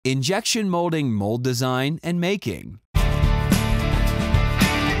Injection molding mold design and making.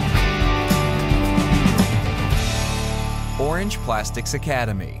 Orange Plastics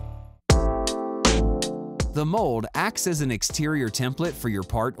Academy. The mold acts as an exterior template for your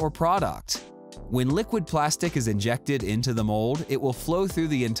part or product. When liquid plastic is injected into the mold, it will flow through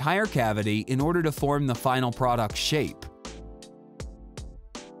the entire cavity in order to form the final product shape.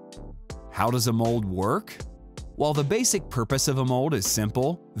 How does a mold work? While the basic purpose of a mold is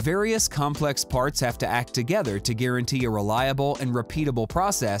simple, various complex parts have to act together to guarantee a reliable and repeatable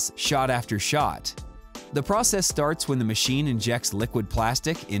process shot after shot. The process starts when the machine injects liquid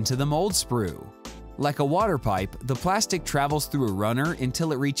plastic into the mold sprue. Like a water pipe, the plastic travels through a runner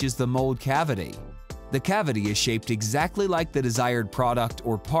until it reaches the mold cavity. The cavity is shaped exactly like the desired product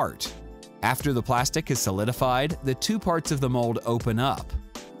or part. After the plastic is solidified, the two parts of the mold open up.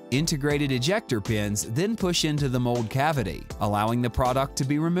 Integrated ejector pins then push into the mold cavity, allowing the product to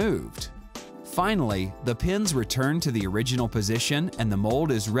be removed. Finally, the pins return to the original position and the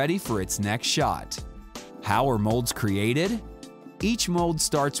mold is ready for its next shot. How are molds created? Each mold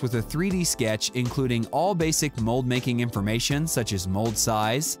starts with a 3D sketch including all basic mold-making information such as mold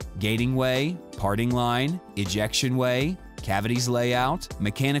size, gating way, parting line, ejection way, cavities layout,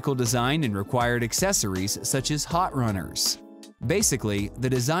 mechanical design, and required accessories such as hot runners. Basically, the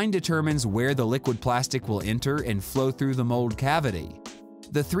design determines where the liquid plastic will enter and flow through the mold cavity.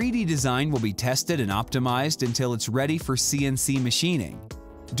 The 3D design will be tested and optimized until it's ready for CNC machining.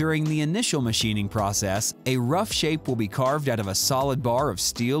 During the initial machining process, a rough shape will be carved out of a solid bar of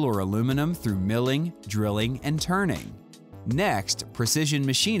steel or aluminum through milling, drilling, and turning. Next, precision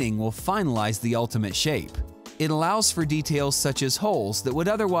machining will finalize the ultimate shape. It allows for details such as holes that would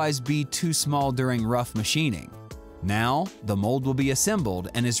otherwise be too small during rough machining. Now, the mold will be assembled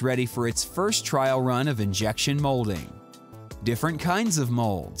and is ready for its first trial run of injection molding. Different kinds of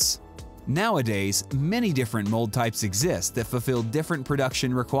molds. Nowadays, many different mold types exist that fulfill different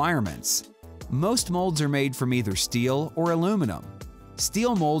production requirements. Most molds are made from either steel or aluminum.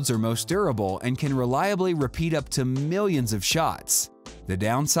 Steel molds are most durable and can reliably repeat up to millions of shots. The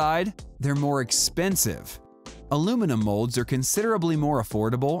downside? They're more expensive. Aluminum molds are considerably more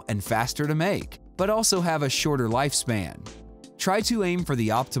affordable and faster to make, but also have a shorter lifespan. Try to aim for the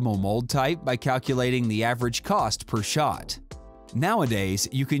optimal mold type by calculating the average cost per shot. Nowadays,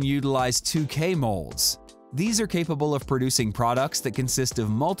 you can utilize 2K molds. These are capable of producing products that consist of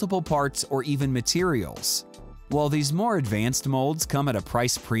multiple parts or even materials. While these more advanced molds come at a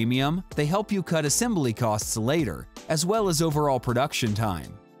price premium, they help you cut assembly costs later, as well as overall production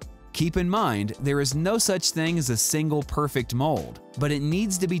time. Keep in mind, there is no such thing as a single perfect mold, but it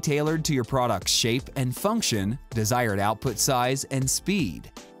needs to be tailored to your product's shape and function, desired output size, and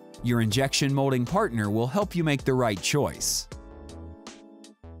speed. Your injection molding partner will help you make the right choice.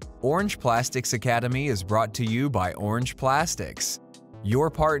 Orange Plastics Academy is brought to you by Orange Plastics, your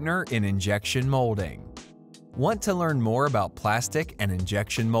partner in injection molding. Want to learn more about plastic and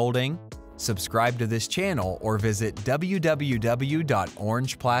injection molding? Subscribe to this channel or visit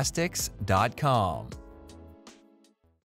www.orangeplastics.com.